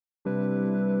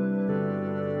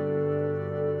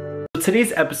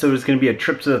Today's episode is going to be a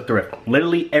trip to the thrift.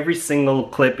 Literally every single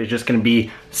clip is just going to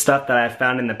be stuff that I've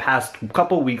found in the past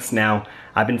couple weeks now.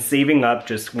 I've been saving up,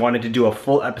 just wanted to do a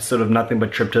full episode of nothing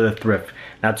but trip to the thrift.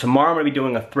 Now tomorrow I'm going to be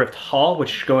doing a thrift haul, which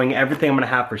is showing everything I'm going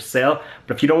to have for sale.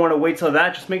 But if you don't want to wait till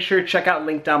that, just make sure to check out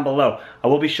link down below. I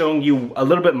will be showing you a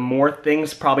little bit more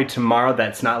things probably tomorrow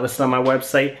that's not listed on my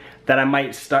website that I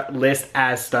might list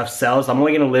as stuff sells. I'm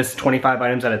only gonna list 25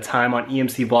 items at a time on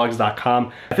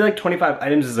emcvlogs.com. I feel like 25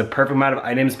 items is a perfect amount of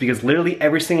items because literally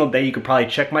every single day you could probably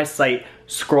check my site,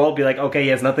 scroll, be like, okay, he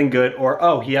has nothing good, or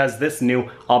oh, he has this new,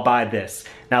 I'll buy this.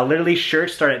 Now literally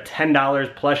shirts start at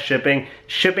 $10 plus shipping.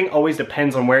 Shipping always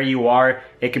depends on where you are.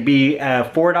 It could be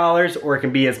 $4 or it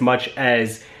can be as much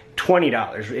as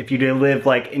 $20 if you live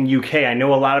like in UK. I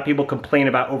know a lot of people complain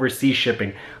about overseas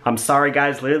shipping. I'm sorry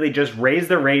guys, literally just raise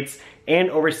the rates,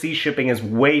 and overseas shipping is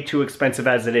way too expensive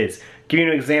as it is. Give you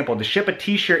an example, to ship a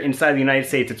t-shirt inside the United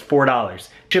States, it's $4.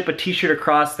 Ship a t-shirt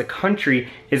across the country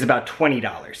is about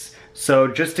 $20. So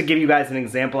just to give you guys an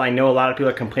example, I know a lot of people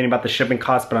are complaining about the shipping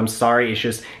costs, but I'm sorry,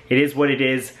 it is what it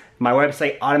is. My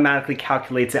website automatically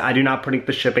calculates it. I do not put in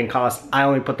the shipping costs. I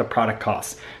only put the product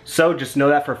costs. So just know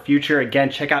that for future. Again,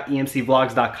 check out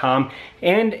emcvlogs.com.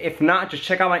 And if not, just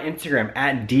check out my Instagram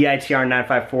at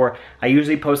DITR954. I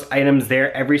usually post items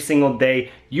there every single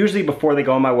day, usually before they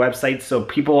go on my website. So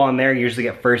people on there usually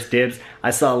get first dibs. I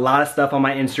sell a lot of stuff on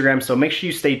my Instagram, so make sure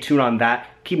you stay tuned on that.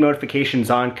 Keep notifications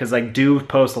on because I do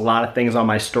post a lot of things on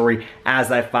my story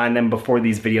as I find them before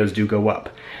these videos do go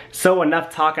up. So enough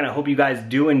talking. I hope you guys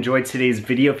do enjoy today's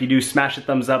video. If you do, smash the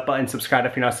thumbs up button, subscribe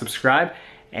if you're not subscribed,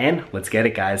 and let's get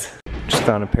it, guys. Just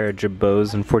found a pair of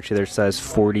Jabots. Unfortunately, they're size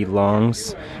 40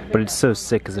 longs, but it's so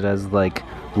sick because it has like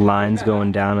lines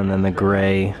going down and then the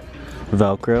gray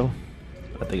Velcro.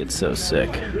 I think it's so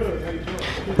sick.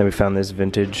 Then we found this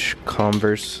vintage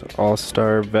Converse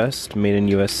All-Star vest made in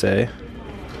USA.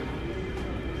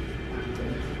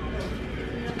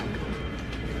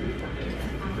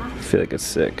 I feel like it's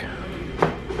sick.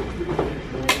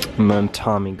 And then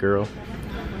Tommy girl.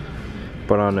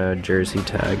 Put on a jersey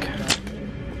tag.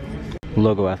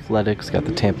 Logo Athletics, got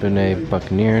the Tampa Bay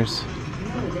Buccaneers.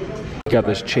 Got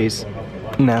this Chase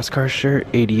NASCAR shirt,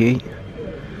 88.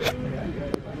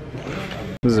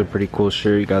 This is a pretty cool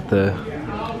shirt. You got the,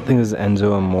 I think this is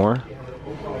Enzo and Moore.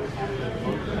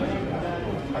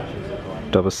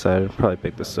 Double-sided, probably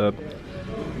pick this up.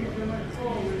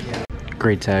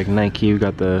 Great tag, Nike. You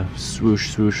got the swoosh,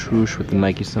 swoosh, swoosh with the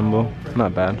Nike symbol.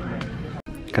 Not bad.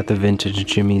 Got the vintage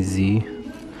Jimmy Z.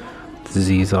 The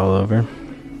Z's all over.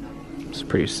 It's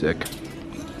pretty sick.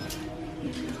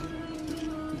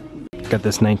 Got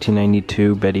this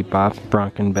 1992 Betty Bop,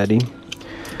 Bronk and Betty.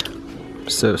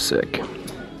 So sick.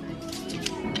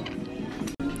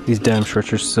 These denim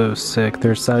shorts are so sick.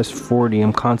 They're size 40.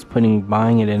 I'm contemplating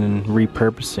buying it and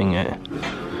repurposing it.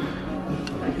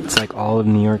 It's like all of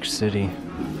New York City.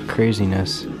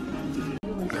 Craziness.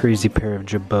 Crazy pair of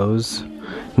Jabots.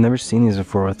 I've never seen these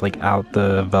before with like out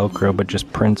the Velcro but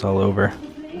just prints all over.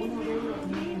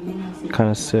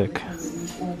 Kinda sick.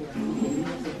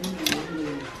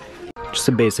 Just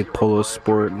a basic polo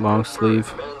sport long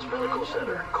sleeve.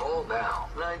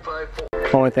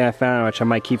 The only thing I found, which I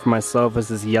might keep for myself, is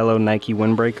this yellow Nike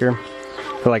windbreaker.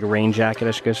 For like a rain jacket,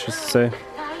 I guess just to say.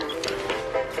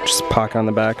 Just a pocket on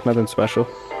the back, nothing special.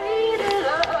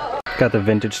 Got the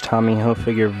vintage Tommy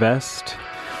Hilfiger vest.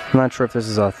 I'm not sure if this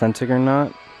is authentic or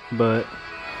not, but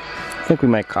I think we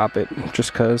might cop it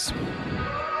just cause.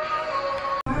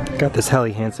 Got this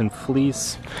Helly Hansen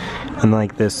fleece and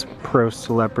like this pro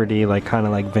celebrity, like kind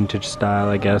of like vintage style,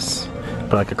 I guess,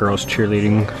 but like a girl's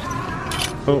cheerleading.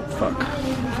 Oh fuck.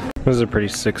 This is a pretty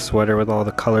sick sweater with all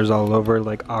the colors all over,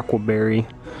 like aquaberry.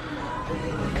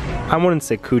 I wouldn't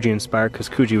say Coogee inspired because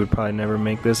Coogee would probably never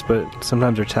make this, but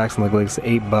sometimes they're taxing like it's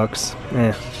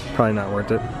 $8. Probably not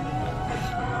worth it.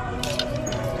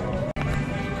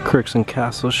 Crooks and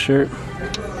Castle shirt.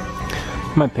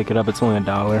 Might pick it up, it's only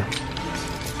 $1.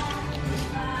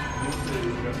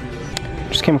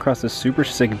 Just came across this super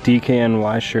sick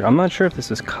DKNY shirt. I'm not sure if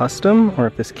this is custom or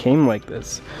if this came like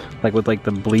this, like with like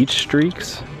the bleach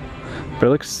streaks, but it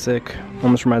looks sick.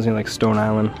 Almost reminds me of like Stone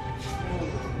Island.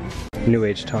 New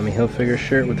Age Tommy Hilfiger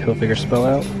shirt with Hilfiger spell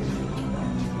out.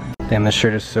 Damn, this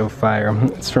shirt is so fire.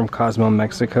 It's from Cozumel,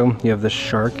 Mexico. You have the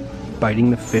shark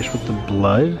biting the fish with the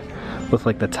blood with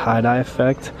like the tie-dye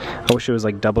effect. I wish it was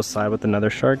like double-sided with another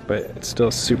shark, but it's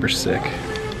still super sick.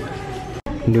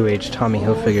 New Age Tommy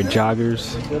Hilfiger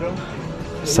joggers.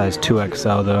 Size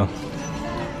 2XL though.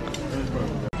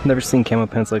 Never seen camo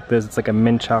pants like this. It's like a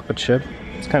mint chocolate chip.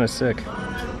 It's kind of sick.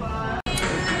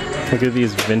 Look at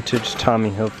these vintage Tommy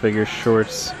Hilfiger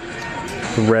shorts.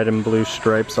 Red and blue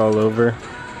stripes all over.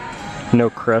 No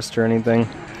crest or anything.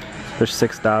 They're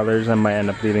 $6. I might end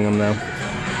up leaving them though.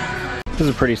 This is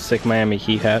a pretty sick Miami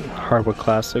Heat hat. Hardwood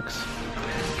Classics.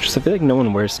 Just I feel like no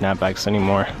one wears snapbacks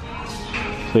anymore.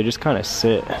 So they just kind of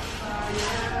sit.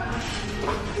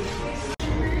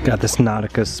 Got this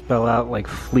Nautica spell out like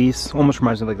fleece. Almost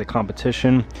reminds me of like the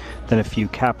competition. Then a few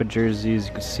Kappa jerseys.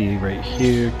 You can see right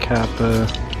here, Kappa.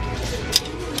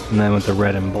 And then with the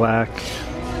red and black.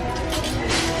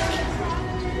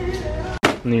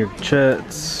 New York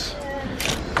Jets.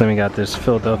 Then we got this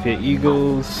Philadelphia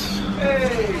Eagles.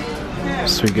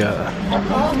 So we got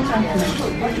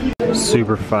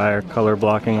super fire color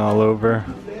blocking all over.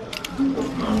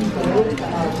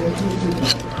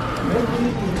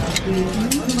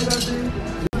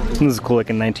 This is cool, like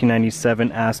a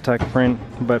 1997 Aztec print,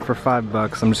 but for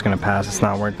 $5 I'm just gonna pass. It's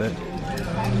not worth it.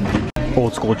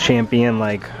 Old school Champion,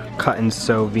 like cut and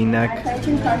sew V-neck.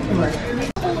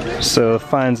 So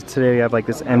finds today, we have like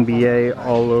this NBA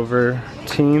all over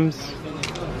teams.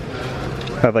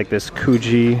 I have like this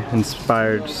Coogee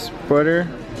inspired sweater.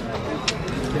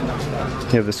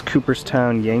 You have this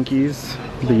Cooperstown Yankees,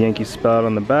 the Yankee spelled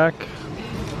on the back.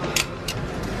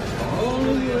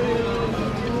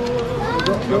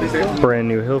 Brand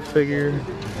new Hilfiger.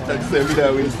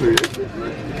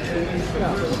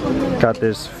 Got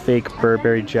this fake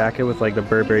Burberry jacket with like the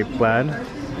Burberry plaid.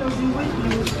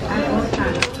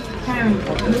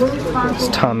 It's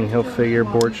Tommy Hilfiger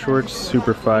board shorts,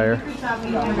 super fire.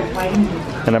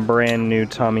 And a brand new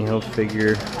Tommy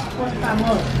Hilfiger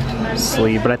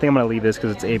sleeve. But I think I'm gonna leave this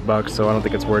because it's $8, so I don't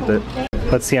think it's worth it.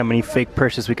 Let's see how many fake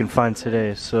purses we can find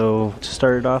today. So to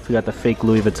start it off, we got the fake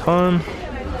Louis Vuitton.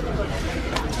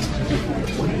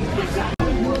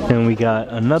 And we got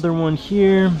another one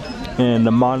here. And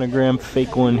the monogram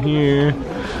fake one here.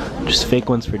 Just fake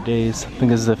ones for days. I think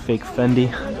this is a fake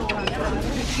Fendi.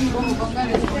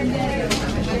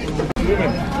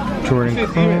 Jordan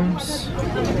Combs.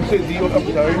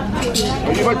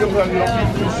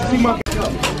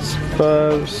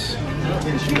 Spubs.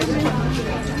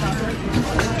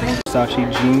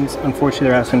 Versace jeans. Unfortunately,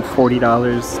 they're asking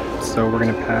 $40, so we're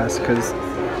gonna pass because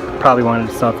probably wanted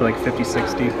to sell for like $50,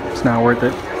 $60. It's not worth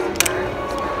it.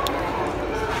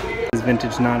 This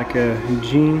vintage Nautica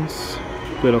jeans,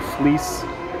 little fleece.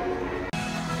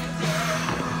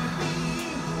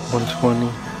 120.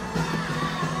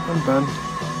 Not bad.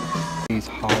 These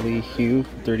Holly Hue,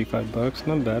 $35.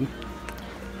 Not bad.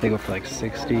 They go for like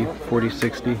 60, 40,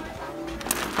 60.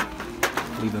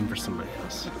 Leave them for somebody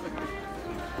else.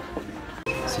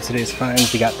 So today's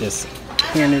finds, we got this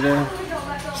Canada,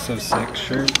 so sick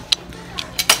shirt.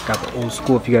 Got the old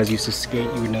school. If you guys used to skate,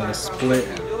 you would know the split.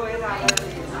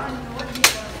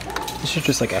 This is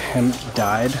just like a hemp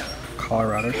dyed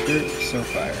Colorado shirt, so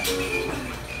fire.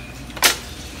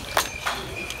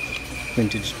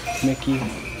 Vintage Mickey.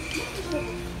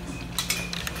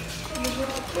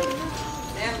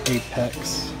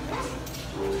 Apex.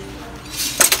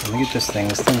 Look at this thing.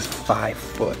 This thing's 5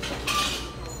 foot.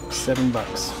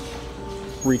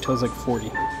 $7. Retails like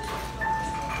 40.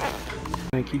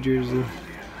 Nike jersey.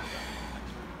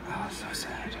 Oh, so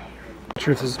sad. Not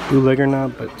sure if this is bootleg or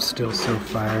not, but still so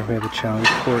fire. We have a challenge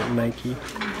court Nike.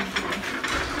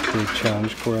 Big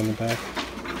challenge court on the back.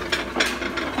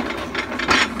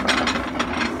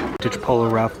 Vintage Polo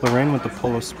Ralph Lauren with the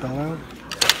Polo spell out.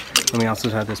 And we also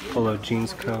have this Polo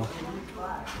Jeans Co.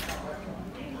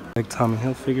 Like Tommy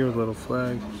Hilfiger with a little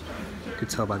flag. You could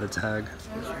tell by the tag.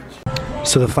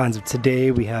 So the finds of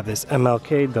today, we have this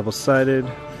MLK double-sided.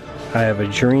 I have a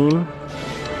Dream.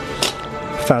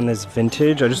 Found this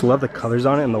vintage. I just love the colors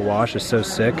on it, and the wash is so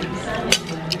sick.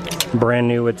 Brand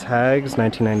new with tags,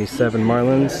 1997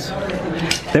 Marlins.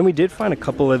 Then we did find a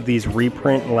couple of these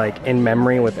reprint, like in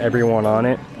memory with everyone on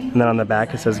it. And then on the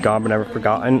back it says gone but never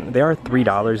forgotten. They are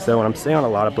 $3 though, and I'm staying on a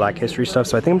lot of Black History stuff,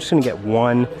 so I think I'm just gonna get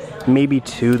one, maybe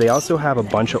two. They also have a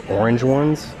bunch of orange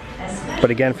ones.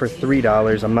 But again, for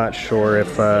 $3, I'm not sure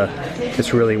if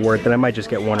it's really worth it. I might just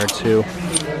get one or two.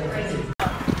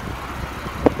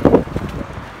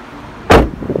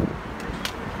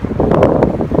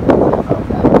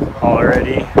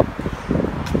 Already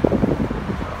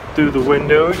through the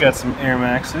window, we got some Air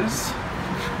Maxes.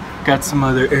 Got some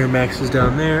other Air Maxes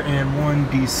down there, and one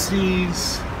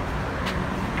DC's.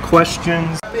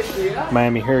 Questions.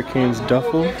 Miami Hurricanes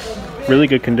duffel. Really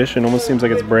good condition, almost seems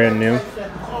like it's brand new.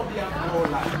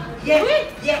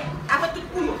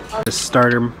 The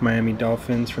starter Miami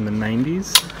Dolphins from the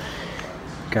 90s.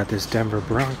 Got this Denver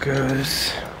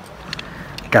Broncos.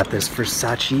 Got this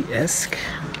Versace-esque.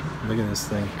 Look at this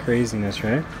thing, craziness,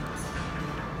 right?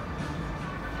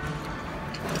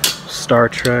 Star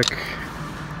Trek.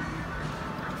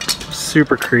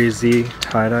 super crazy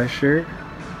tie-dye shirt.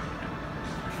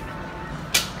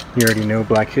 You already know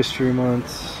Black History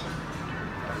Month.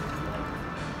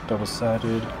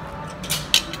 Double-sided.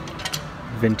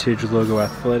 Vintage logo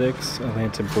athletics.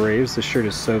 Atlanta Braves. The shirt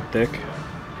is so thick.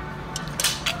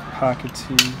 Pocket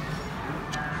tee.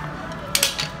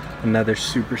 Another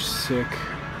super sick.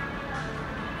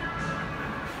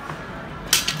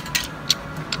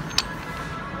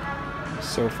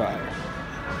 So fire.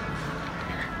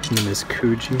 And then this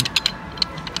Coogee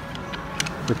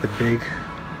with the big